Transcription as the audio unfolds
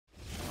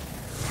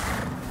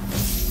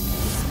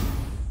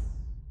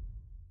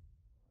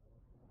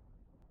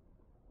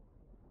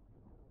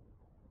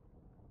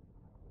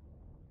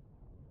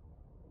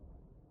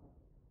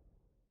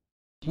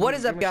What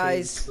is up,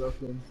 guys?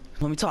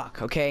 Let me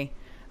talk, okay?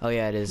 Oh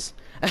yeah, it is.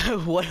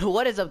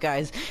 What is up,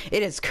 guys?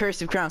 It is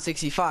Curse of Crown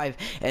 65,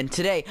 and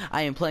today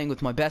I am playing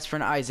with my best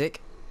friend Isaac.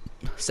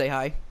 Say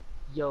hi.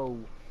 Yo.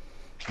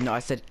 No, I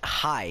said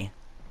hi.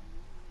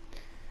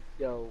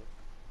 Yo.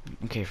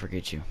 Okay,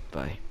 forget you.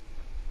 Bye.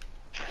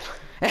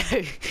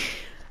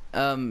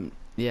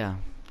 Yeah.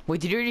 Wait,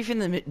 did you already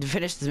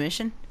finish the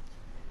mission?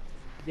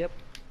 Yep.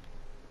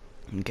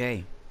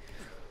 Okay.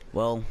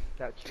 Well.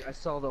 I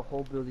saw the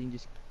whole building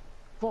just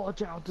fall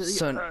down to the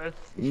So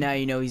earth. now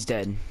you know he's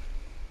dead.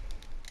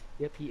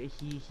 Yep, he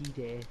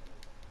dead.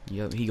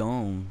 Yup, he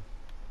gone.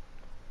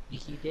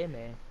 He dead,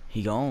 man.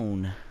 He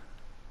gone.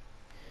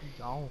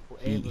 He gone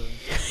forever.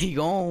 He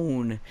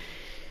gone.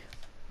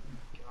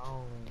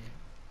 Gone.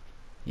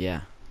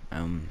 Yeah.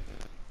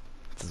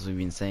 That's what we've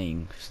been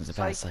saying since the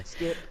past. Like,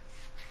 Skip.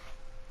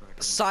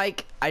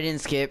 psych! I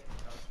didn't skip.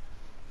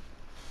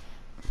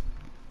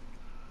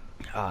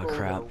 Oh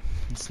crap!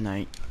 It's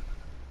night.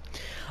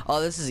 Oh,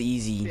 this is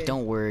easy.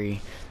 Don't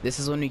worry. This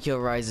is when we kill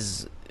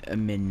Rise's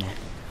min.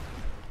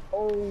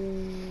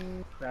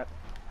 Oh crap.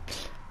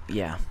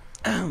 Yeah.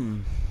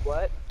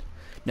 What?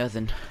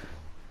 Nothing.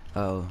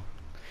 Oh.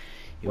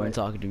 You weren't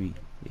talking to me.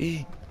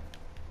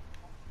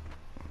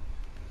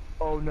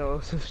 Oh no,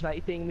 those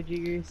night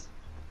thingamajiggers.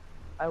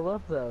 I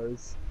love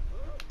those.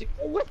 Dude,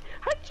 what?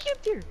 How did you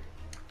get there?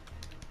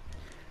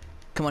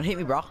 Come on, hit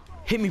me, bro.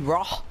 Hit me,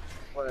 bro.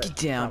 What? Get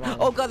down.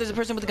 Oh god, there's a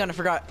person with a gun. I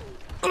forgot.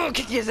 Oh,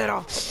 kick his head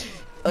off.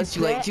 Oh, it's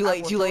too late. Too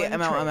late. Too late.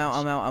 I'm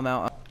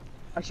out.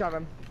 I shot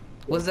him.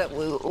 Was that?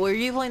 Were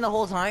you playing the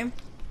whole time?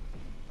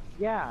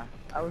 Yeah,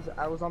 I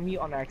was on mute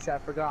on that 'cause I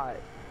forgot.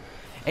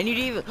 And you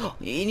didn't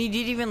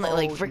even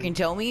like freaking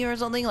tell me or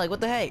something? Like, what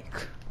the heck?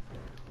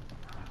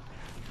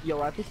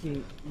 Yo, I think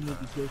you need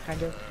to heal,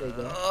 kind of. There you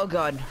go. Oh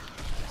god.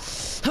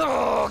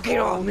 Oh, get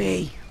off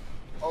me!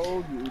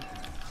 Oh, dude.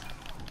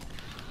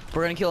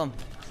 We're gonna kill him.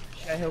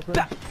 Should I help him?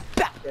 Bap,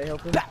 bap, Should I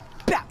help him?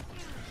 bap, bap,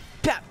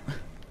 bap.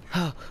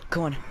 Oh,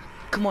 come on,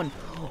 come on.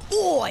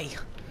 Oi!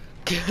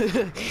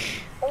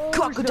 Oh,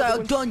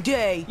 Crocodile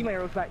Dundee! Give my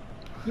arrows back.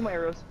 Give my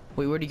arrows.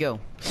 Wait, where'd he go?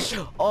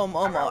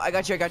 I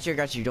got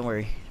you, don't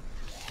worry.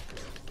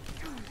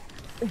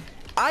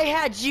 I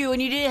had you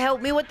and you didn't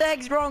help me. What the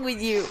heck's wrong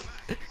with you?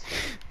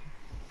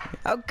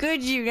 How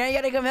could you? Now you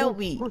gotta come help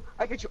me.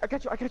 I got you.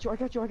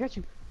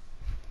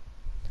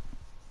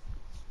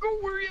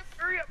 Oh,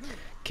 hurry up.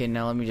 Okay,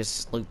 now let me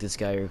just loot this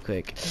guy real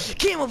quick.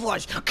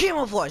 Camouflage!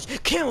 Camouflage!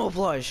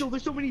 Camouflage! Yo,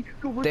 there's so many.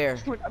 Go run, There.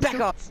 run. Back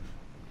off.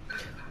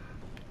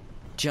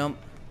 Jump.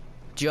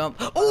 Jump.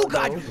 Oh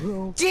god!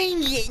 No.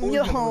 Dang it!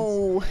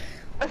 No!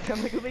 I'm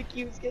gonna make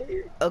you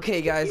scared.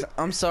 Okay, guys,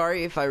 I'm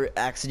sorry if I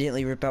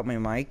accidentally rip out my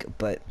mic,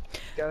 but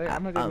Skylar,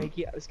 I'm not gonna make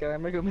you. Skylar,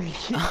 I'm not gonna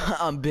make you.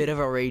 I'm a bit of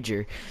a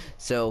rager.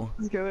 So,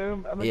 Skylar,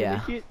 I'm not yeah.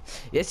 gonna make you.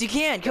 Yes, you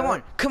can. Come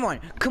on. Come on.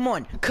 Come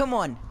on. Come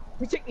on.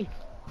 Protect me.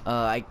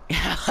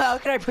 How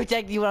can I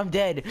protect you when I'm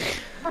dead?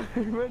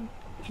 Run.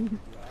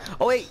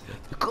 Oh wait.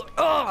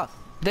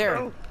 There.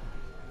 No.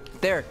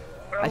 There.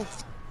 No.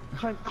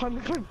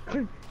 Climb.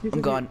 Yes,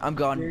 I'm gone. here. I'm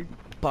gone. Here.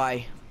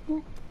 Bye.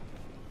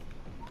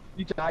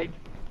 You died.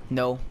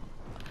 No.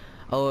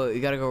 Oh,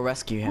 you gotta go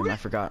rescue him. I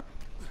forgot.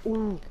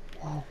 Ooh.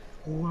 Oh,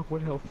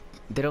 what health?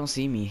 They don't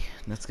see me.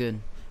 That's good.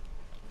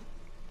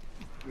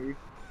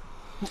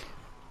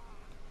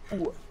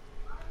 Ooh.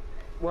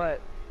 What?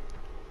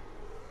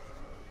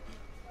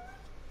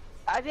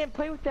 I didn't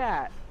play with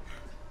that.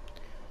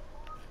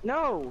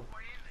 No.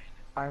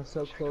 I'm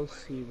so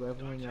close to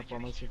leveling up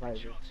on my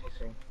survivors.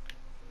 Okay.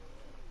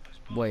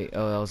 Wait.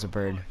 Oh, that was a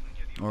bird.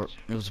 Or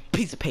it was a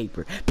piece of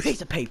paper.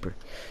 Piece of paper.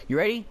 You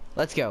ready?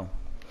 Let's go.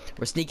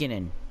 We're sneaking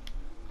in.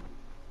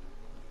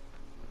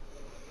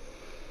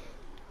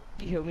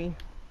 You heal me?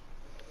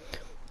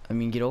 I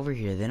mean, get over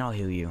here, then I'll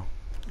heal you.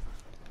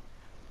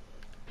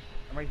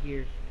 I'm right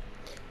here.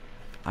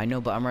 I know,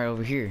 but I'm right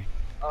over here.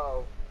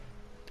 Oh.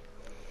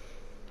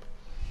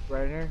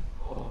 Runner?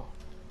 Oh.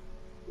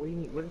 What do you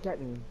mean? What does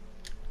that mean?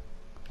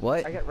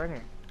 What? I got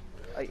runner.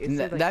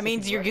 That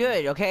means you're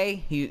good,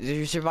 okay?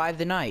 You survived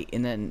the night,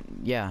 and then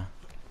yeah.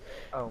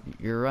 Oh.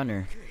 You're a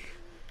runner.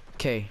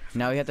 Okay,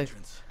 now we have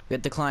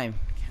to climb.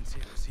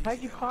 How'd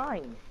you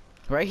climb?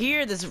 Right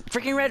here, this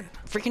freaking red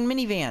freaking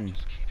minivan.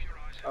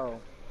 Oh.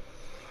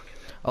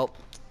 Oh,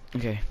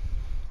 okay.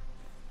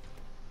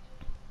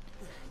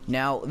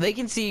 Now they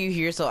can see you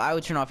here, so I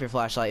would turn off your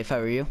flashlight if I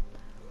were you,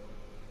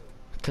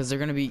 because they're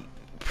gonna be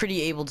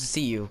pretty able to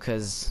see you,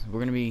 because we're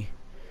gonna be.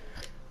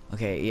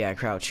 Okay, yeah,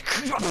 crouch.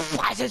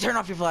 I said turn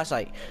off your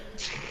flashlight.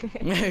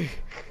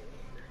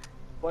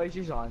 Why is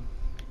yours on?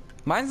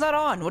 Mine's not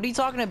on. What are you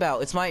talking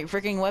about? It's my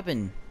freaking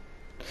weapon.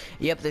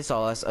 Yep, they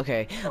saw us.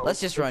 Okay, let's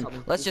just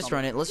run. Let's just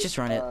run it. Let's just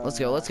run it. Let's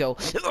go. Let's go.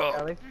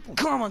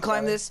 Come on,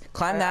 climb this.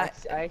 Climb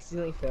that. I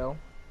accidentally fell.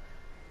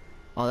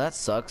 Oh, that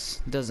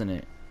sucks, doesn't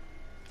it?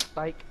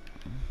 Spike.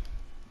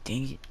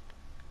 Dang it.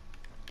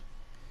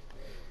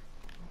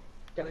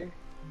 Skylar.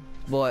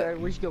 What?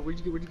 Skylar, where'd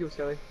you go,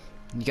 Skylar?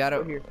 You gotta.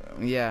 Go here.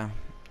 Yeah,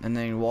 and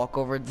then walk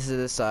over to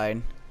the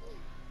side.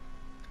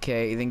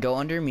 Okay, then go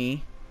under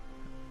me.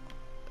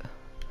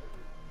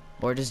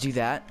 Or just do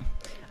that.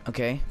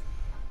 Okay.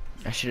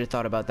 I should have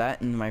thought about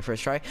that in my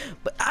first try.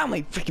 But ow,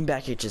 my freaking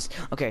back itches.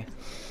 Okay.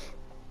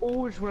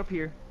 Oh, there's one up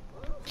here.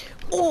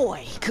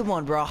 Oi! Come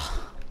on, bro.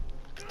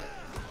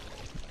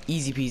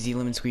 Easy peasy,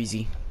 lemon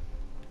squeezy.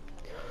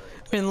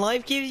 When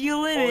life gives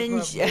you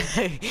lemons.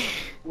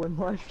 When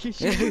life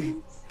gives you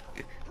lemons.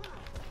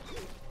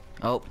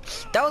 Oh,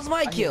 that was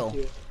my I kill. hate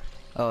you.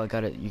 Oh, I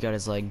got it. You got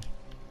his leg.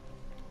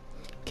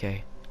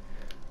 Okay.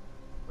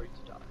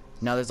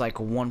 Now there's like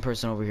one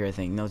person over here, I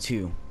think. No,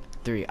 2,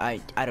 3. I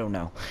don't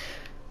know.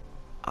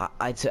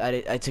 I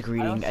took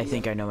reading. I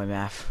think I know my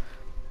math.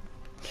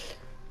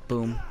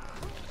 Boom.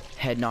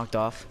 Head knocked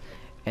off,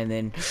 and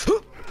then.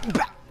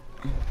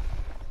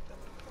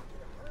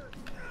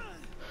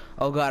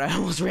 Oh god, I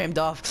almost rammed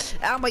off.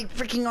 Ow, my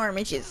freaking arm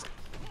itches.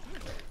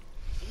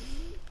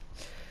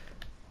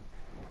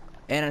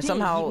 And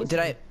somehow did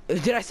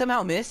I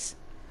somehow miss,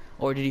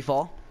 or did he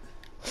fall?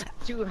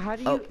 Dude, how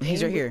do you? Oh,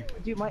 he's right here.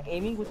 Dude, my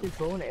aiming with this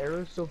bow and arrow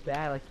is so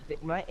bad. Like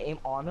when I aim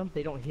on them,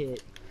 they don't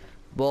hit.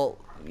 Well,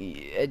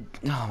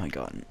 oh my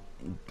god.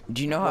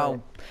 Do you know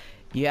how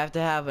you have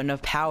to have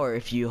enough power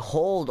if you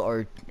hold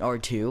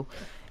R2,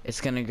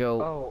 it's gonna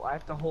go. Oh, I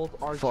have to hold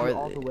R2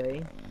 all the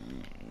way.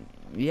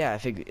 Yeah,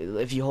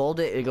 if you hold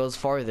it, it goes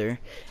farther,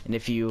 and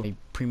if you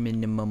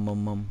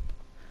minimum.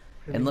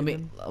 And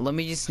let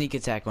me just sneak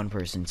attack one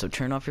person. So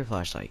turn off your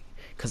flashlight,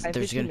 cause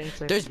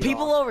there's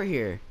people over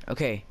here.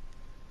 Okay.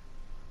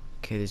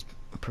 Okay, there's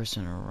a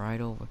person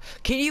right over.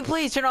 Can you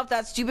please turn off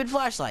that stupid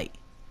flashlight?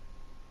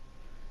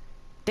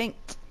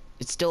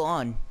 It's still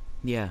on.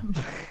 Yeah.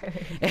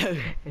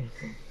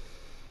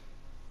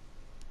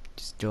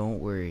 Just don't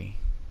worry.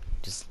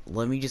 Just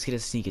let me just get a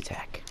sneak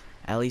attack.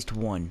 At least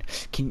one.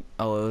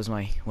 Oh, it was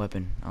my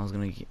weapon. I was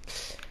gonna get.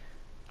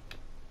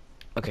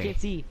 Okay. I can't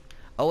see.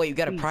 Oh wait, you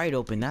gotta pry it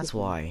open. That's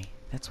why.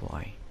 That's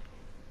why.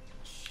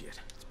 Shit,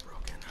 it's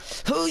broken.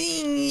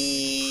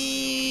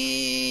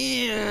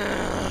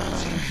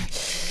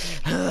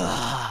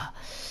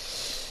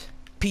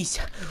 Peace.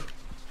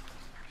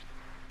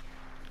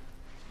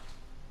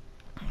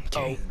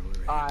 Okay.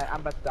 Oh,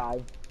 I'm about to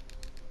die.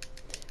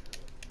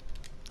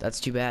 That's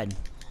too bad.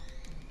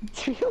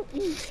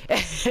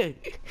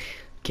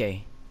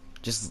 Okay.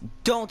 Just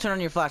don't turn on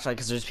your flashlight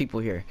because there's people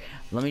here.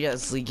 Let me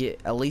just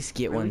at least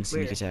get one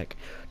sneak attack.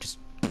 Just.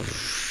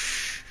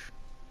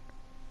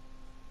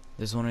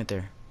 There's one right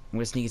there. I'm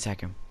gonna sneak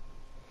attack him.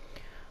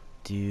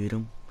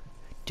 Doodum,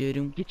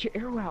 doodum. Get your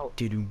arrow out.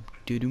 Doodum,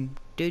 doodum,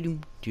 doodum,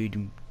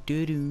 doodum,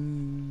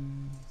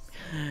 doodum,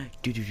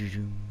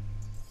 doodum.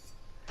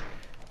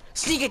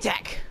 Sneak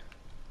attack.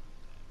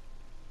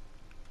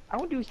 I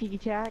won't do a sneak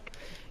attack.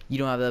 You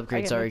don't have the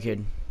upgrade, sorry,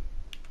 kid.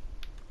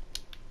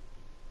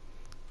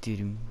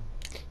 Doodum,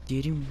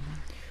 doodum.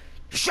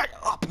 Shut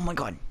up! Oh my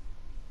god.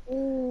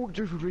 Oh,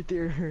 there's one right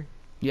there.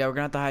 Yeah, we're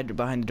gonna have to hide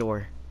behind the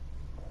door.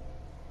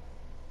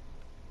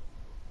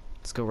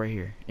 Let's go right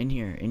here. In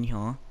here.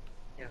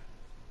 Yeah.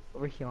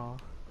 Over here.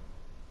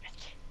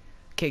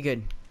 Okay,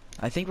 good.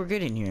 I think we're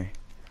good in here.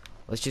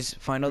 Let's just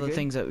find all the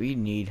things that we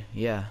need.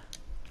 Yeah.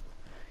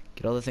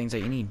 Get all the things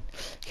that you need.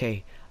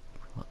 Okay.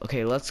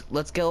 Okay,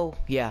 let's go.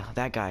 Yeah,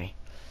 that guy.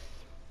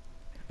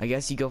 I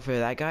guess you go for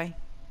that guy?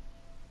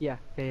 Yeah.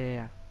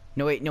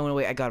 No, wait. No,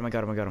 wait. I got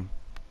him.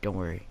 Don't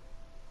worry.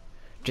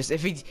 Just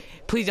if he...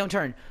 Please don't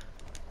turn.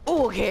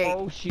 Oh, okay.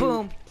 Oh, shoot.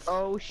 Boom.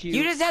 Oh, shoot.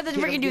 You just had to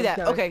freaking do that.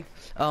 Okay.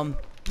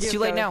 It's too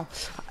late now.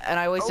 And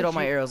I wasted all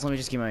my shoot. arrows. Let me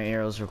just get my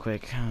arrows real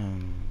quick.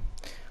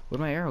 Where'd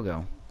my arrow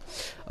go?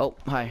 Oh,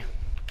 hi.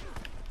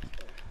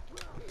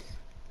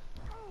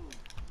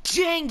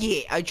 Dang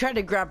it! I tried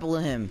to grapple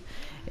him.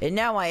 And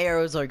now my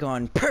arrows are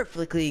gone.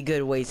 Perfectly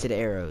good wasted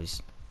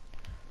arrows.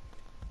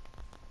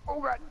 Oh,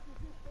 God.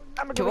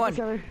 Come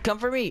on. Come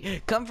for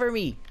me. Come for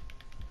me.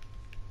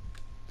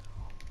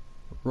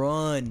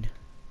 Run.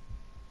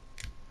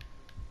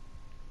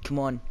 Come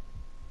on.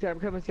 I'm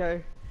coming,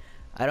 Skyler.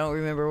 I don't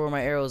remember where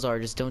my arrows are.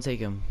 Just don't take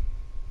them.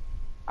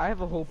 I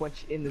have a whole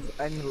bunch in this.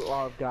 I need a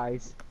lot of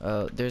guys.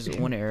 There's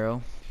one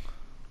arrow.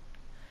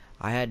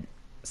 I had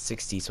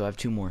 60, so I have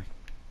 2 more.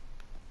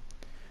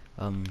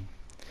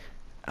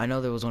 I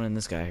know there was one in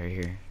this guy right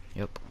here.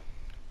 Yep.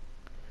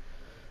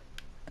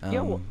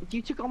 Yo,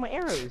 you took all my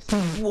arrows.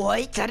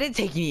 What? I didn't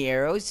take any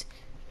arrows.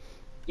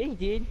 Yeah, you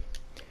did.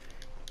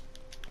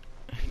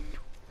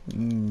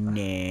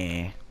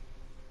 Nah.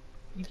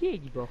 You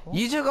did, you buffalo.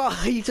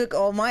 You took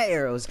all my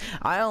arrows.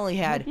 I only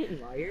had. You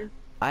didn't, liar.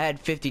 I had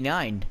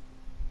 59.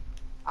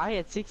 I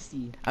had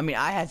 60. I mean,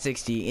 I had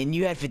 60 and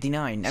you had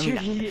 59. I Sure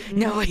mean, you didn't.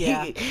 no.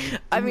 Yeah.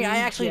 I mean, I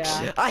actually.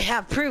 Yeah. I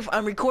have proof.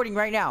 I'm recording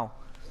right now.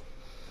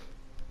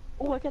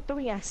 Oh, I got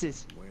throwing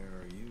axes. Where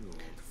are you,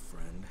 old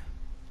friend?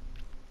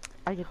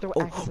 I can throw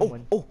Oh, axes oh, on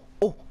one.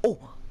 oh!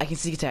 I can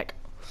sneak attack.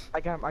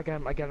 I got him.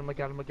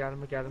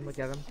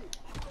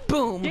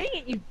 Boom. Dang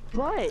it, you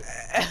butt.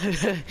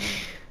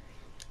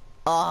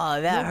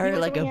 Oh, that No, hurt you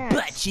like a throwing axe.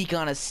 butt cheek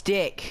on a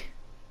stick.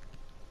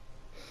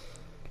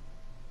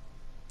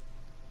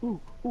 Ooh.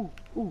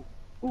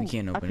 We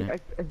can't open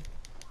it.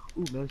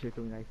 Ooh, military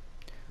throwing knife.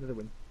 Another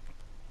one.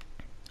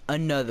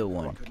 Another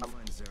one. Couldn't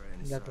find Zara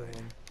inside. Another one.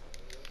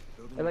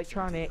 Building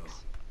Electronics.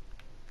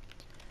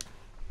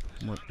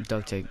 What?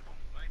 Duct tape.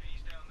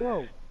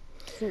 Whoa.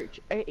 Search.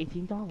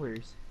 $18. You're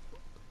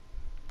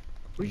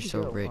Where'd you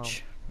so go?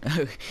 rich.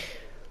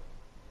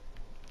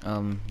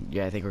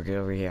 Yeah, I think we're good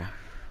over here.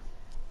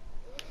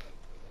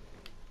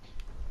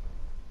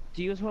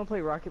 Do you guys want to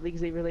play Rocket League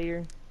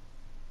later?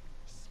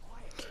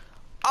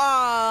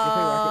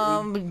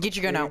 Get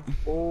your gun out.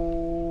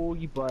 Oh,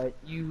 you butt.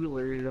 You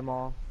alerted them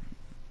all.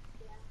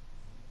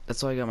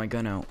 That's why I got my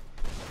gun out.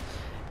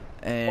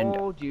 And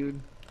Oh, dude.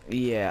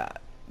 yeah,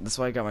 that's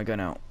why I got my gun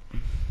out.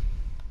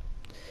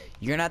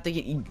 You're gonna have to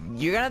get a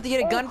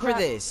gun for crap.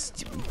 this.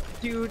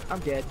 Dude, I'm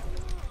dead.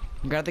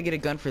 You're gonna have to get a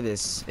gun for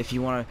this if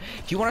you wanna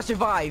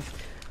survive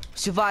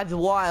the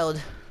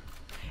wild.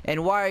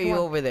 And why are you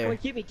over Come there? on,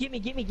 get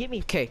me.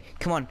 Okay,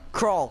 come on,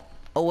 crawl.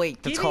 Oh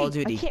wait, that's Get Call me. of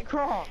Duty. I can't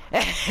crawl.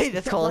 Hey,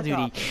 that's Call of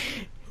Fuck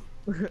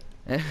Duty.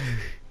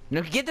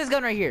 No, get this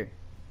gun right here.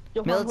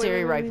 Yo, hold on,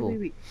 Military rifle.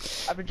 wait.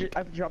 I have to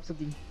drop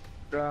something.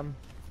 We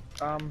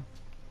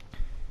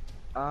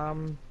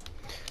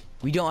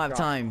don't have Drop.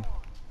 time.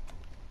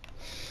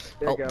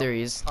 There Oh, you go. there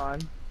he is. On.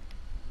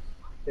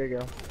 There you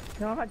go.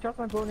 No, I dropped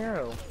my bow and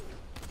arrow. Who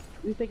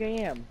do you think I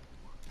am?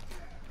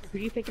 Who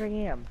do you think I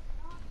am?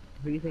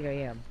 Who do you think I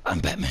am? I'm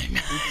Batman.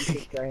 Who do you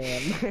think I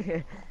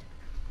am?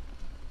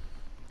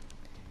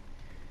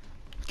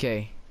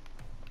 Okay.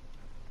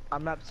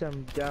 I'm not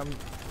some dumb.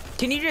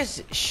 Can you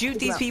just shoot Take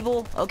these him out.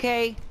 people,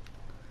 okay?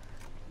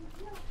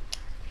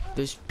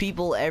 There's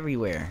people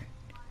everywhere.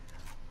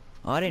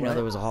 Oh, I didn't know What?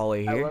 there was a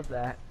hallway I here. love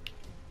that.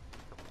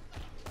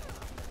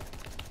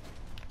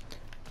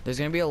 There's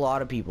gonna be a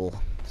lot of people,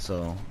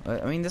 so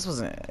I mean, this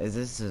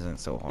isn't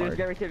so There's a hard.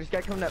 guy right there. There's a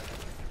guy coming up.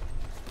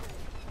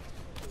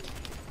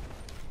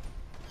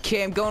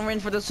 Okay, I'm going in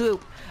for the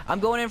swoop. I'm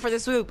going in for the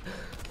swoop.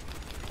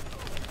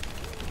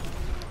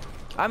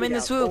 I'm in Get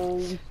the out. swoop. Oh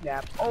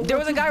snap! Oh, There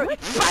was a guy. what?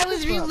 I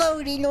was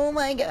reloading. Oh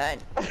my god.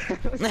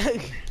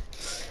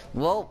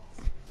 Well,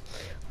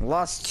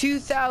 lost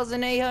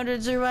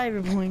 2,800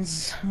 survivor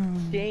points.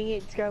 Dang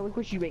it, Sky! Look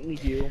what you make me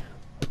do.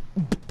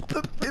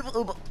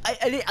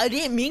 I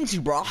didn't mean to,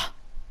 bro.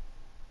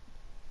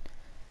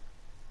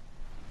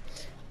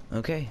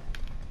 Okay.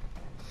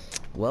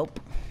 Well,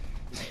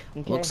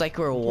 Okay. looks like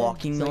we're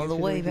walking So I all guess the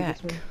we're way gonna do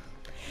back. this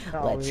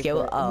one? Oh, Let's we go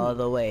did that. all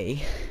the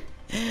way.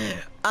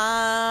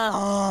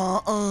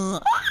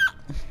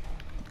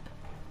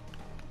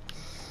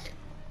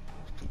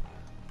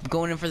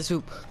 Going in for the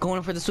swoop. Going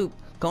in for the swoop.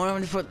 Going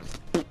in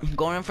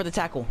for the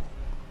tackle.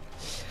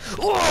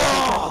 Bro.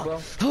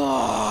 What kind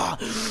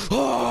of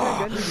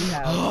gun did you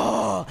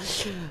have?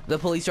 The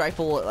police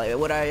rifle, like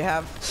what I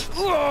have.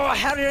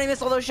 How did I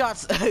miss all those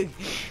shots?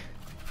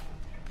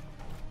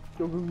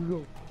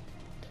 Go.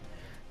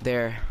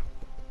 There.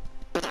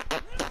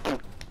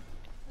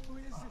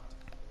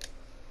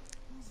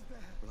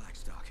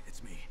 Blackstock,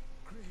 it's me.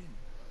 Crane,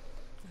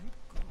 thank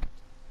God.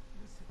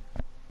 Listen,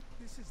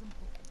 this is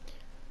important.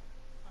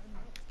 I'm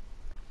not.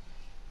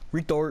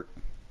 Retort.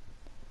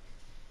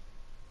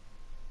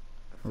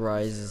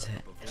 Rises.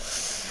 Before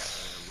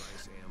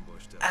Rice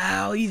ambushed us.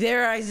 Ow, you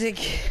there, Isaac?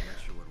 I'm not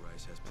sure what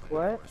Rice has planned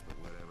What? for us, but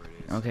whatever it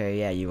is. Okay,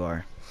 yeah, you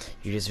are.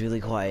 You're just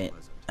really quiet.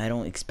 I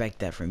don't expect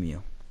that from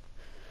you.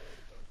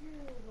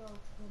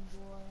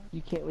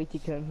 You can't wait to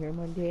come here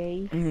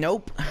Monday.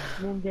 Nope.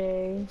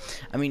 Monday.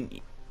 I mean,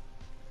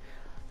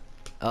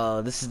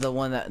 this is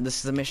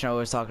the mission I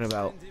was talking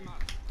about.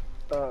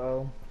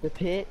 Uh-oh. The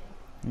pit?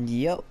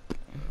 Yep. Oh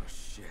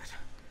shit.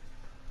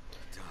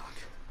 Doc.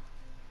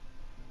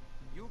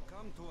 You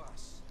come to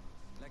us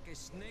like a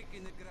snake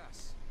in the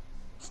grass.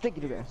 Stick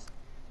to this.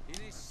 In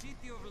a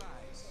city of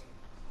lies.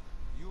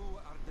 You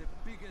are the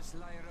biggest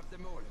liar of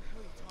them all. What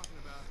are you talking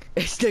about?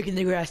 Stick in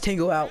the grass,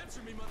 tango out.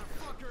 Answer me,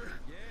 motherfucker!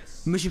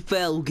 Yes, Mission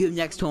failed. We'll give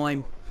next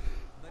time.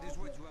 that is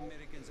what you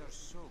Americans are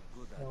so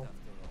good at No. after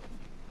all.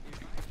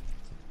 If I...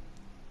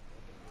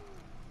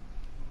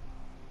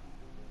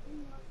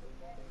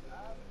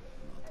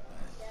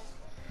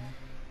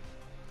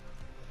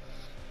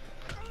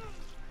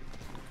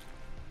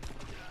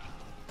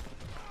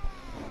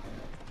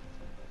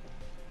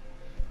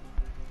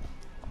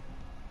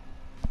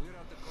 We're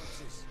out the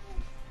corpses.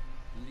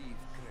 Leave,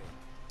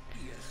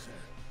 Craig. Yes, sir.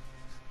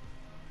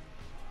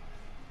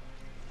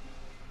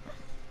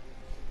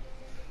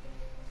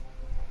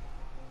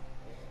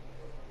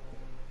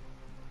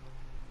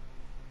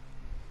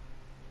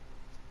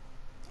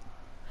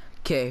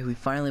 Okay, we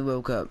finally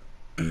woke up.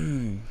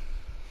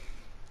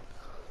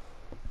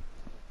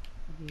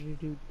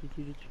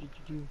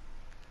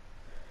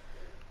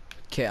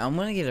 Okay, I'm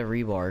gonna get a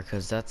rebar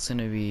because that's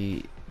gonna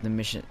be the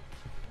mission.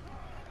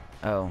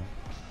 Oh,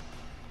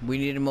 we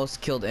need the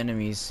most killed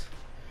enemies.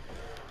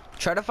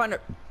 Try to find a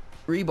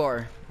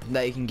rebar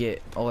that you can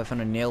get. Oh, I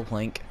found a nail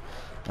plank.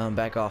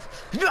 Back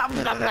off.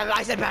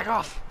 I said back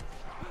off.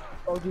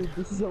 Oh, dude,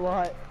 this is a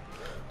lot.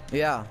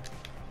 Yeah.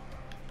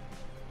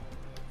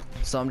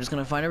 So I'm just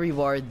gonna find a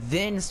rebar,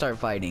 then start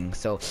fighting.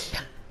 So,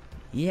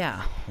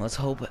 yeah, let's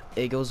hope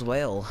it goes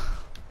well.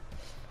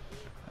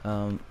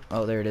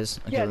 Oh, there it is.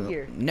 Okay, Get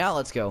here. now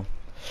let's go.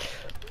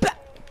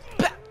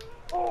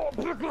 Oh,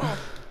 back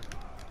off.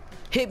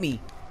 Hit me.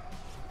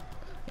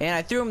 And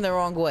I threw him the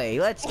wrong way.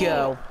 Let's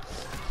go.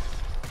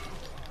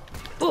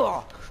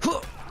 Ugh.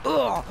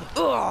 Ugh.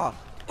 Ugh.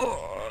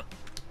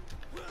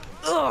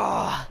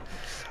 Ugh.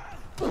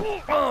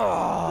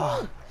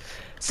 Ugh.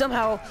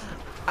 Somehow,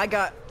 I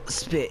got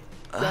spit.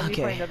 Let me find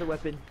Okay. another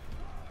weapon.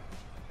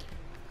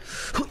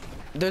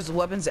 There's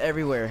weapons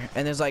everywhere,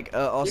 and there's like You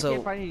also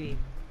can't find any.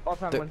 I'll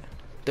find There- one.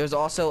 there's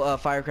also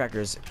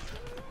firecrackers.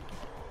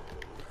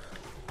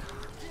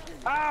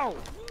 Ow!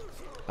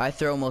 I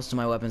throw most of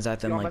my weapons at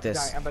them Yo, I'm like about to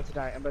this. die. I'm about to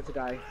die. I'm about to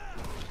die.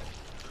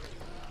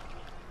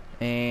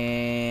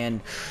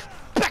 And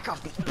back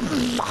off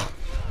me.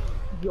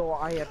 Yo,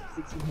 I have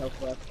 16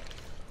 health left.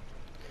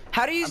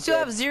 How do you I'm still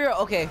dead. have 0?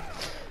 Okay.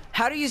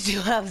 How do you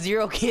still have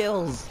 0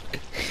 kills?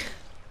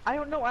 I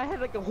don't know. I had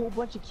like a whole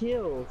bunch of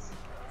kills.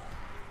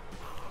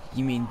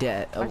 You mean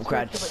dead? Oh, I swear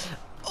crap. to God.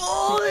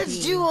 Oh,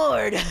 that's too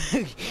hard.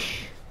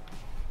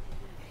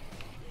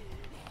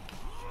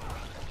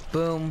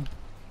 Boom.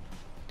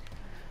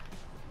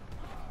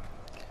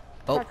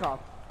 Oh, Back off.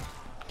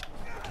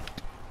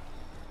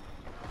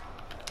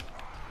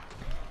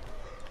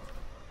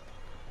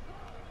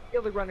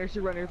 Yo, the runners,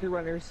 the runners, the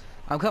runners.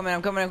 I'm coming.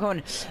 I'm coming. I'm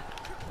coming.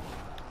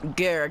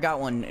 Gare, I got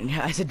one.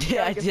 I said, did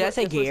Yeah, I guess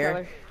say what, Gare?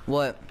 Tyler?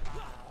 What?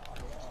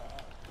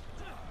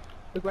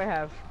 Look what I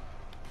have.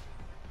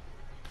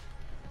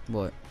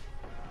 What?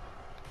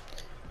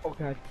 Oh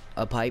god.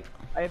 A pipe?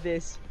 I have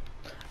this.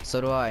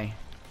 So do I.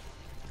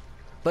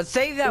 But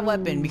save that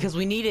weapon because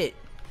we need it.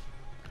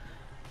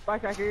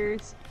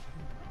 Firecrackers.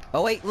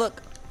 Oh wait,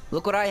 look.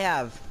 Look what I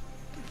have.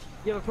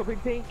 You have a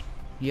propane tank?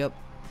 Yep.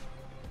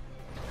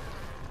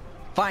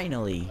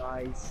 Finally.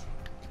 Nice.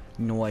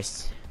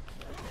 Nice.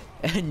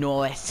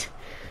 Nice.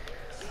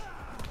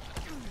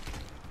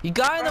 You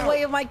got in the Ow.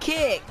 way of my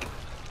kick.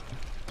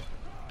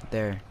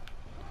 There.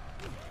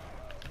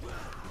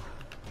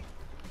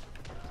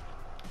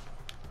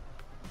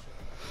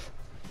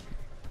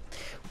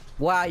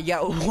 Wow, you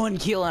got 1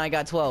 kill and I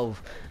got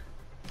 12.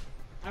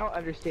 I don't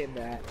understand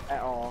that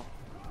at all.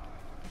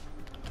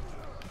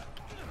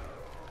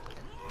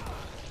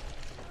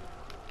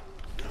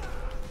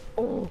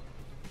 Oh,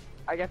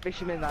 I got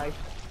fisherman knife.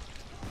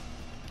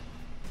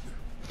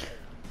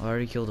 I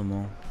already killed them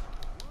all.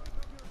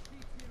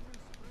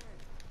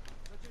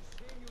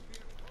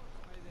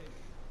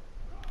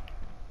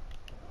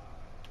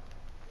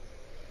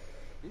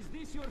 Is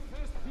this your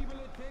first feeble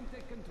attempt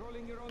at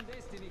controlling your own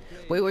destiny,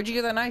 Clay? Wait, where'd you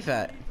get that knife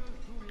at? Too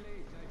late,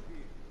 I fear.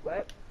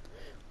 What?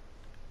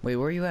 Wait,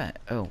 where are you at?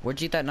 Oh,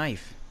 where'd you get that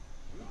knife?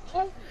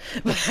 Oh,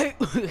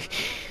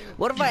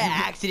 What if I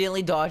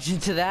accidentally dodged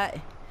into that?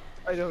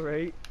 I know,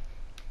 right?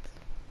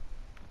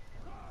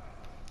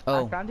 I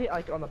Oh, found it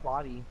like on the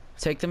body.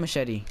 take the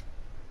machete.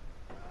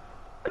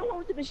 I don't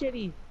want the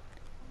machete.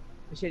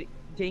 Machete.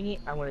 Dang it!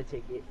 I want to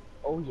take it.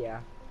 Oh yeah.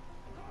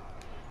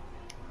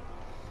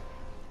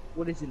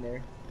 What is in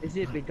there? Is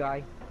it a big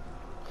guy?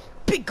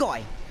 Big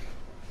guy!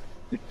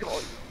 Big guy.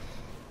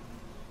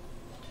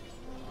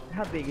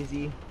 How big is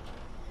he?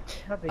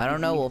 How big I don't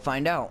is know, he? we'll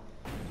find out.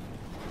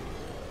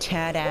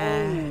 Ta-da!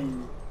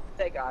 Oh,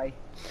 that guy.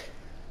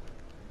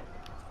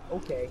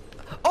 Okay.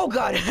 Oh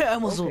god, I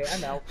almost. Okay,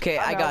 I'm out. Okay,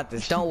 I I'm got out.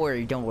 this. Don't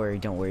worry, don't worry,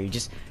 don't worry.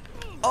 Just.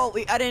 Oh,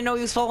 I didn't know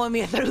he was following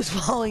me. I thought he was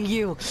following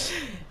you.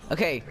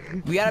 Okay,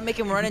 we gotta make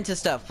him run into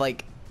stuff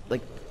like.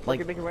 Like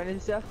make him run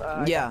into stuff. I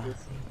got Yeah. this.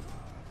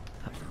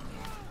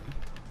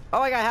 Oh,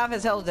 I got half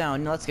his health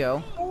down. Let's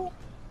go.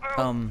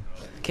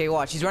 Okay,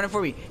 watch. He's running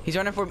for me. He's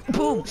running for me.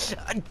 Boom!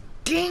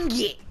 Dang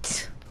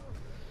it!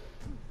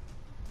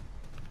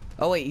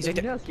 Oh wait, he's right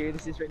You know there. how scary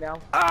this is right now?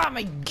 Oh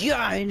my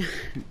god!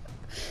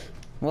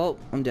 Well,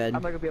 I'm dead.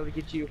 I'm not gonna be able to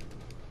get you. I'm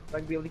not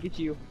gonna be able to get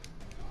you.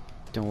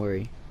 Don't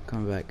worry.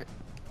 Coming back.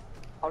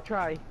 I'll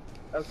try.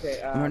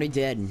 Okay. I'm already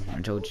dead.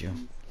 I told you.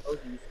 Oh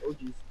jeez. Oh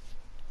jeez.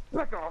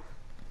 Back off.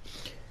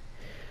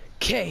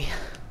 Okay.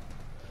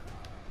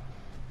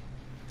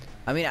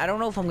 I mean, I don't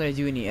know if I'm gonna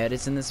do any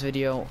edits in this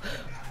video.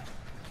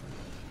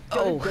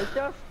 Killing Oh, good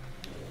stuff?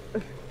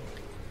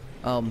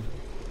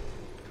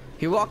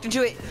 he walked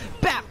into it.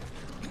 Bap!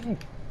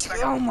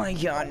 Oh my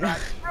god. Run!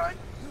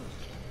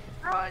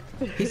 Run!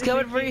 He's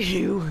coming for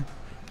you.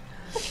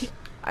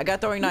 I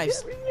got throwing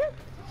knives.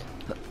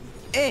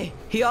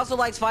 He also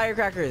likes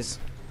firecrackers.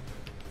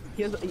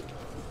 He has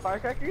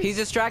firecrackers? He's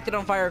distracted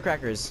on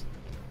firecrackers.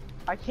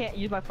 I can't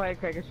use my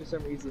firecrackers for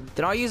some reason.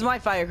 Then I'll use my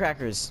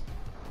firecrackers.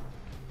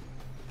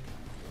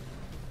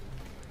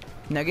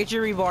 Now get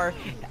your rebar.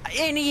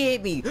 And he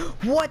hit me.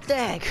 What the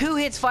heck? Who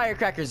hits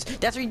firecrackers?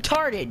 That's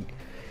retarded.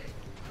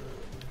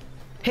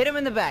 Hit him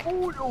in the back.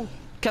 Oh no!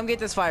 Come get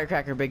this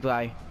firecracker, big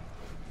guy.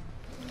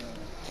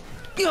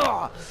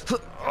 Oh,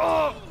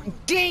 oh,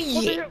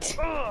 dang it!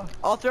 Ugh.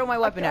 I'll throw my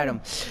weapon at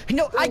him.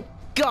 No, I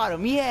got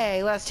him.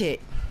 Yay, last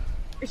hit.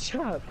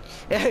 Shut up.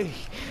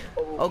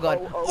 Oh god.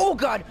 Oh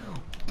god.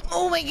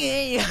 Oh my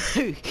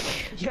god.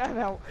 Yeah, I'm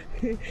out.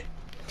 We're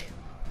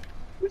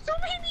so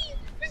heavy!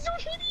 We're so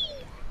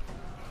heavy!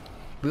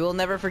 We will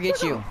never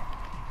forget you.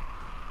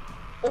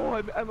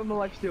 Oh, I'm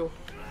alive still.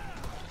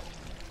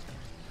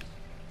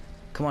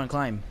 Come on,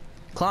 climb.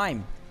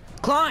 Climb.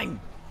 Climb!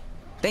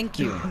 Thank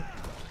you.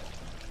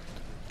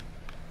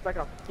 Back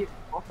off. Get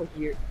off of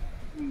here,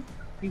 you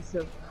piece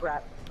of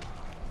crap.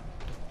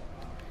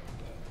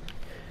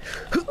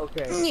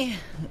 Okay.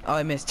 Oh,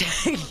 I missed.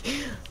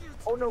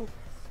 Oh no.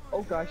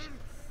 Oh gosh.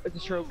 It's a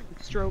stroke.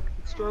 It's a stroke.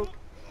 It's a stroke.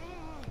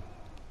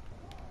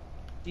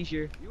 You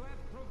sure? You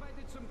have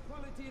provided some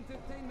quality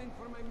entertainment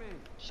for my men.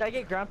 Should I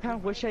get ground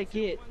pound? What should I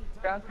get?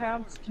 Ground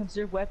pound,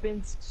 conserve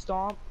weapons,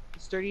 stomp,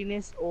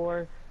 sturdiness,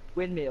 or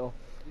windmill?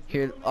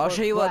 Here, I'll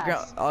show you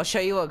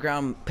what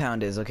ground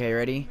pound is. Okay,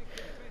 ready?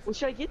 What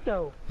should I get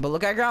though? But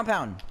look at ground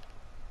pound.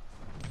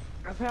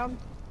 Ground pound?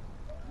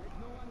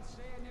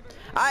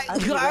 I I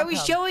need I ground was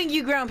pound. showing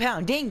you ground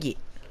pound. Dang it!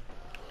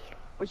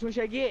 Which one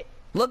should I get?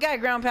 Look at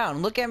ground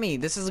pound. Look at me.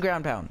 This is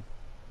ground pound.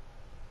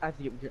 I have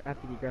to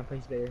get ground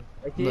pound there.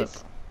 Like Look.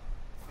 this.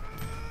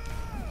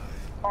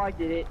 Oh, I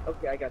did it.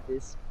 Okay, I got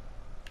this.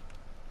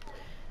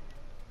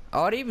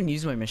 Oh, I'd even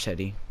use my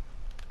machete.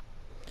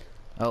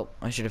 Oh,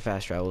 I should have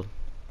fast traveled.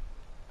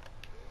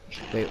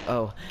 Wait.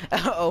 Oh.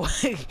 Oh.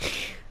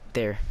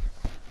 There.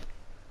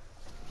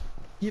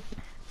 Yep.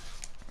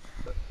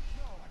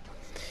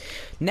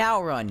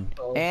 Now run.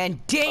 Oh.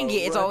 And dang it,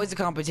 it's Run. always a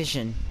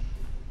competition.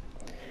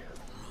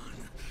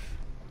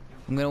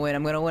 I'm gonna win.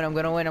 I'm gonna win. I'm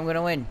gonna win. I'm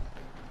gonna win.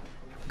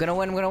 I'm gonna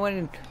win. I'm gonna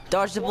win.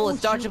 Dodge the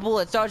bullets. Dodge the shoot.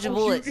 bullets. Dodge the Oh,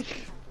 bullets. shoot.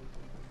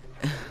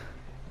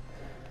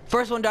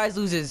 First one dies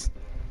loses.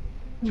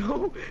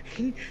 No.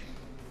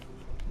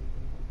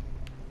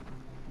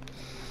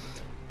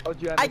 Oh,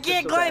 dude, I messed up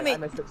can't so climb bad. it. I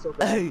messed up so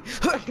bad.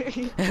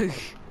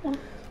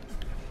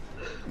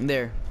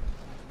 There.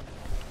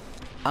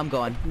 I'm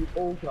gone.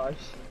 Oh gosh.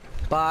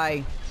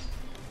 Bye.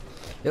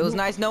 It was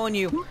nice knowing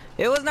you.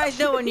 It was nice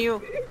knowing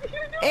you.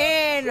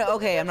 And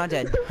okay, I'm not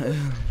dead.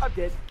 I'm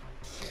dead.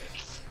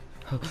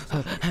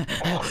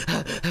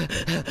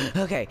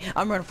 Okay,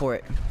 I'm running for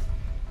it.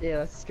 Yeah,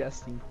 that's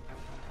disgusting.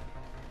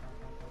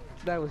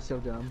 That was so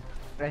dumb.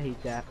 I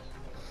hate that.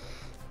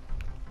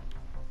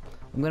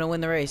 I'm gonna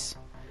win the race.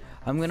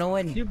 I'm gonna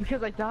win. Dude,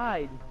 because I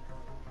died.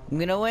 I'm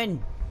gonna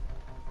win.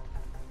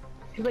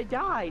 Because I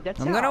died. That's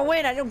I'm how. gonna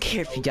win. I don't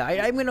care if you died.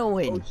 I'm gonna Oh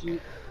win.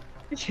 shoot.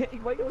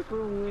 Why do I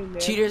win,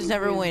 man? Cheaters Please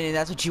never win, and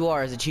that's what you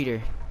are as a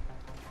cheater.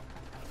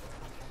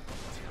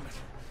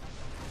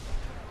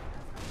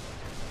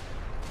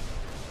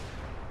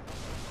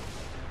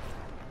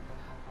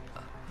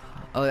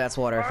 Oh, that's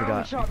water. I Oh, he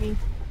forgot. shot me.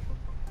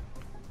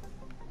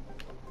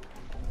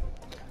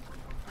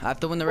 I have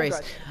to win the race.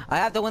 God. I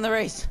have to win the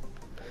race.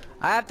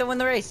 I have to win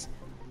the race.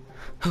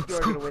 You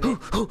are gonna win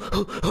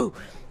it.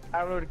 I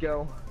don't know where to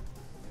go.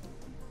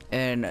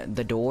 And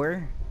the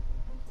door?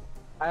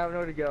 I don't know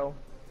where to go.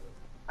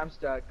 I'm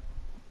stuck.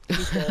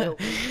 Please help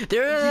me.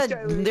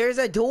 Skyler. There's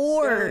a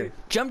door. Skyler.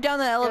 Jump down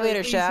the elevator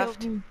Skyler, please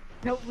shaft. Help me.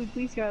 Help me,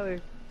 please, Skyler.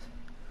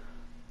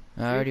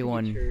 I already You're a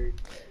won. turd.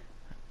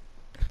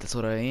 That's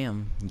what I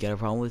am. You got a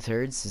problem with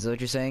turds? Is that what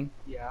you're saying?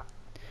 Yeah.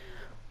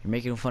 You're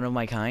making fun of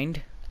my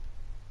kind?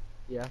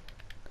 Yeah.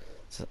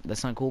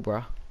 That's not cool,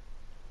 bro.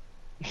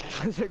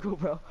 That's so cool,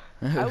 bro.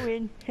 I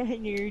win.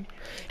 Nerd.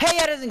 Hey,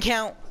 that doesn't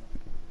count.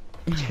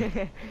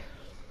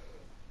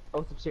 Oh,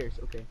 it's upstairs.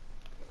 Okay.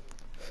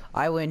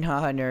 I win,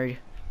 haha, nerd.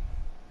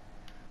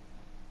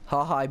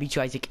 Haha, I beat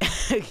you, Isaac.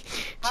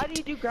 How do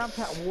you do ground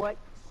pound? What?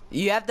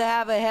 You have to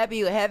have a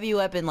heavy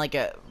weapon like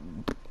a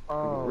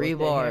Oh, Rebar.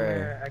 the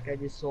hammer like I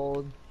just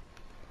sold.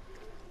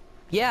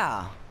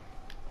 yeah.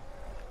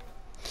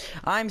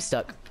 I'm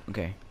stuck.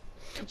 Okay.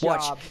 Good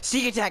Watch. job.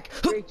 Sneak attack.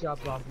 Great job,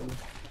 Bobby.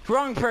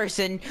 Wrong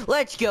person.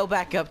 Let's go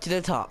back up to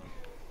the top.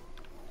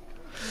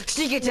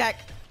 Sneak attack.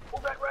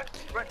 Oh, run,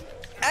 run.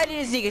 I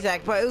didn't sneak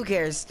attack, but who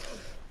cares?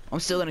 I'm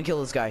still gonna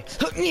kill this guy.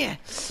 Yeah.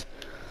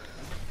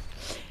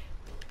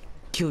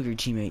 Kill your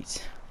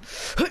teammates.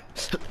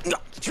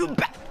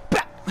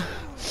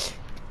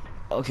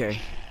 Okay.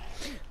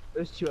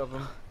 There's two of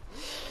them.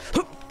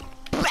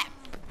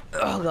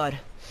 Oh god.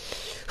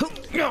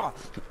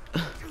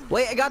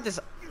 Wait, I got this.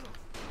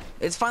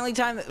 It's finally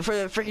time for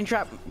the freaking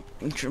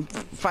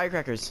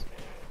firecrackers.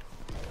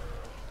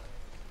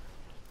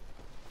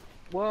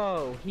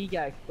 Whoa, he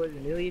got exploded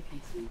in a million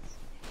pieces.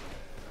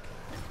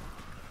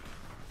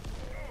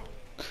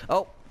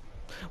 Oh.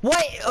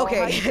 Wait, Oh,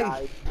 okay. I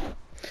died.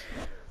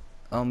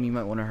 You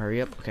might want to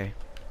hurry up. Okay.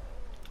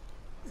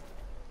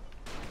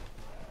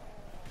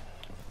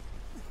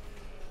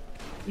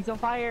 He's on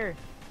fire.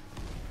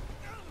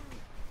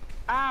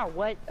 Ah,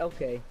 what?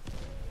 Okay.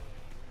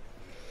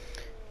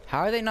 How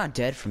are they not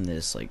dead from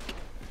this? Like,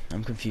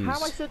 I'm confused. How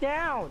am I still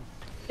down?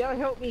 Y'all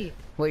help me.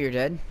 Wait, you're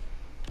dead?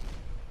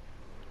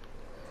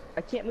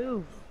 I can't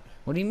move.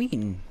 What do you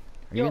mean?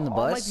 Are Yo, you in the all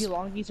bus? my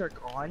belongings are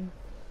gone.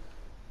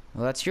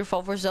 Well, that's your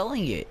fault for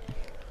selling it.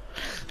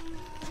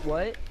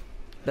 What?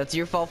 That's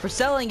your fault for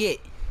selling it.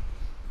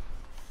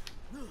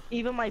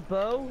 Even my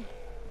bow?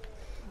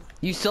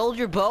 You sold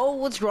your bow?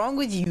 What's wrong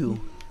with you?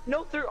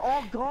 No, they're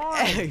all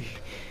gone.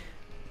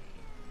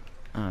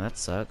 Oh, that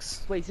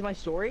sucks. Wait, is it my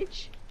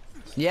storage?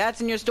 Yeah, it's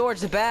in your storage,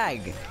 the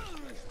bag.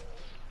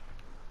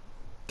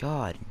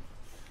 God.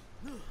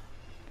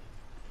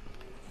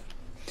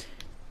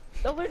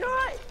 No, we're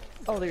not.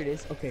 Oh, there it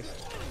is. Okay.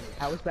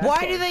 I was back.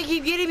 Why do they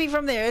keep getting me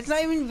from there? It's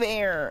not even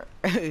fair.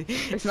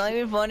 It's not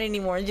even fun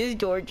anymore. It's just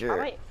torture.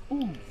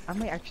 I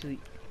might actually.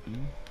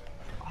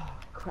 Oh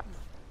crap.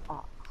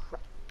 Oh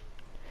crap.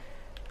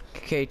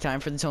 Okay, time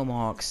for the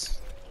tomahawks.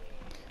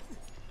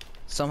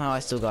 Somehow I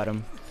still got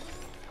him.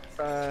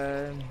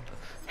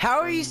 How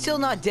are you still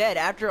not dead?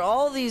 After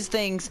all these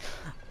things,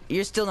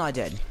 you're still not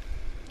dead.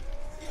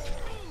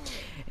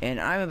 And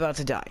I'm about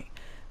to die.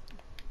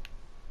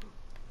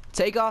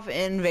 Take off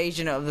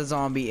invasion of the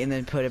zombie and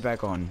then put it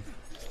back on.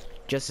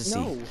 Just to see.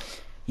 No.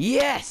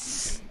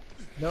 Yes!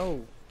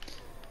 No.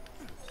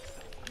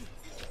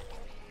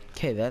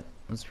 Okay, that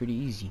was pretty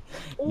easy.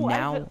 Oh,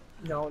 Now,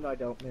 no, I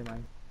don't. Never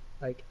mind.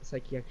 Like, it's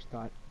like you actually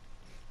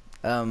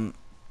thought.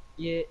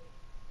 Yeah.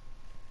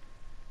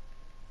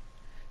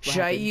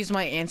 Should I happened? use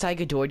my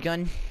anti-Gadord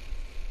gun?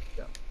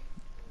 No.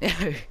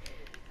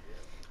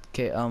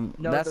 Okay, No,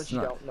 that's don't you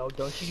not. don't. No,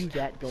 don't you do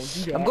that. Don't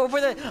do that. I'm going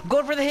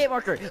for the hit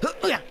marker.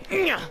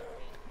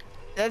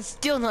 That's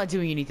still not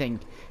doing anything.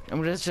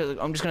 I'm just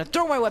gonna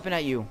throw my weapon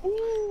at you.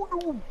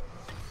 Ooh,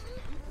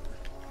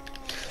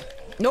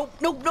 Nope,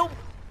 nope, nope.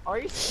 are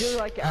you still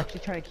like actually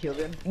trying to kill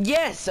them?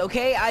 Yes,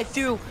 okay. I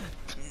threw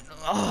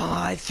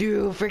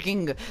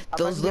freaking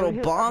those gonna little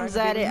help- bombs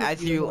I'm at gonna it. I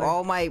help you, threw Lord.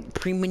 all my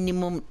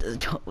premium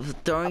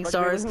throwing I'm gonna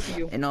stars help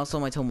you. and also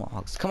my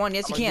tomahawks. Come on,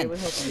 yes you I'm can. gonna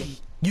help you.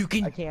 You I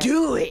can can't.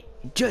 do it.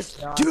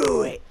 Just No, I do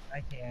can't. it.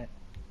 I can't.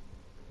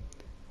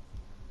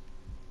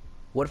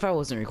 What if I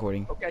wasn't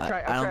recording? Okay,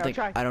 I I'll don't try, think.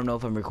 I'll try. I don't know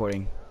if I'm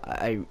recording.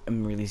 I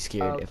am really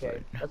scared if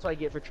Okay, that's what I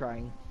get for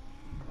trying.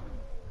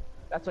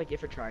 That's what I get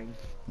for trying.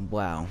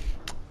 Wow.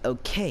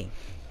 Okay.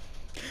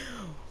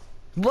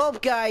 Well,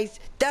 guys,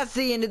 that's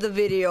the end of the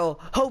video.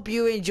 Hope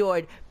you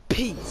enjoyed.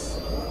 Peace.